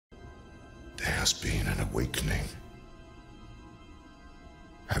has been an awakening.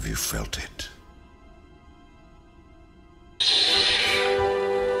 Have you felt it?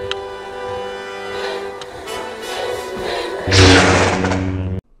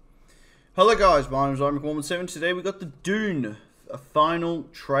 Hello guys, my name is McCormick7. Today we got the Dune, a final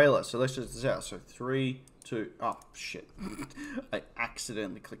trailer. So let's just this out. So 3, 2, oh shit. I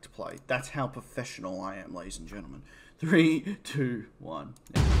accidentally clicked play. That's how professional I am, ladies and gentlemen. 3, 2, 1.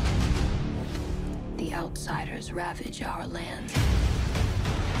 Yeah. The outsiders ravage our land.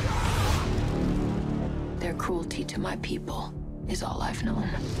 Their cruelty to my people is all I've known.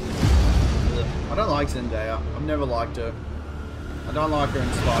 I don't like Zendaya. I've never liked her. I don't like her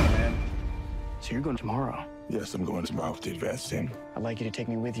in Spider-Man. So you're going tomorrow? Yes, I'm going tomorrow with the advance team. I'd like you to take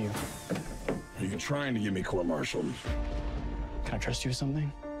me with you. Are you trying to get me court-martialed? Can I trust you with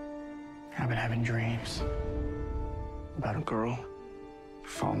something? I've been having dreams about a girl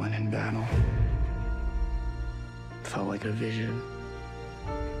fallen in battle. Felt like a vision.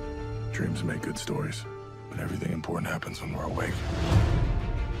 Dreams make good stories, but everything important happens when we're awake.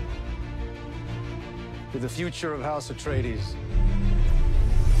 For the future of House Atreides.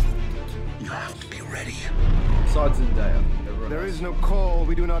 You have to be ready. Besides Zendaya. There is no call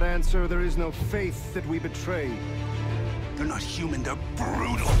we do not answer. There is no faith that we betray. They're not human, they're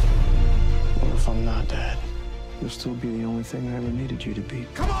brutal. What if I'm not dead? You'll still be the only thing I ever needed you to be.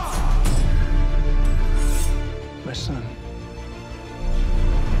 Come on! My son.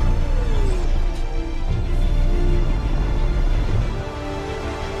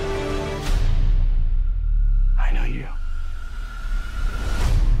 I know you.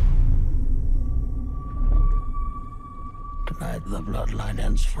 Tonight the bloodline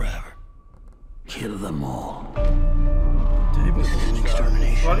ends forever. Kill them all. This is an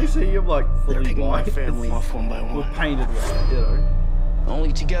extermination. Why do you see him like They're fully picking my white? family off one by one. We're painted white, you know.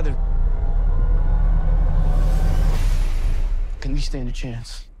 Only together can we stand a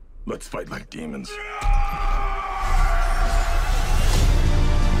chance. Let's fight like demons. The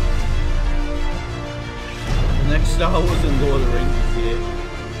next Star Wars and Lord of the Rings is here.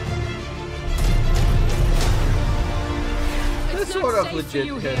 That's sort of legit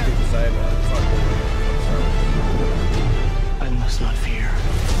heard people say about it. It's like, I must not fear.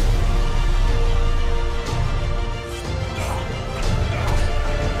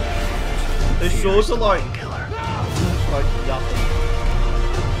 these swords are like Killer. nothing.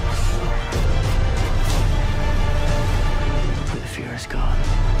 For the fear is gone.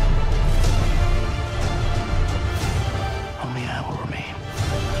 Only I will remain.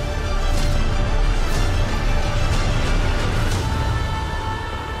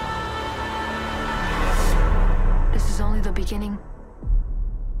 This is only the beginning.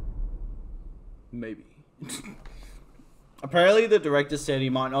 Maybe. Apparently, the director said he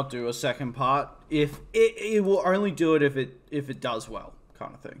might not do a second part. If it will only do it if it does well,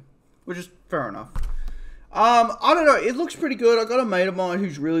 kind of thing, which is fair enough. I don't know. It looks pretty good. I got a mate of mine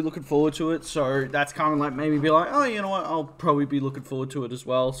who's really looking forward to it, so that's kind of like made me be like, oh, you know what? I'll probably be looking forward to it as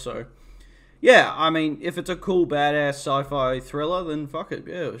well. So, yeah. I mean, if it's a cool, badass sci-fi thriller, then fuck it.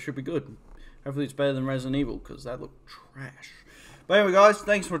 Yeah, it should be good. Hopefully, it's better than Resident Evil because that looked trash. But anyway, guys,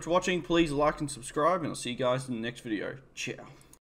 thanks for watching. Please like and subscribe, and I'll see you guys in the next video. Ciao.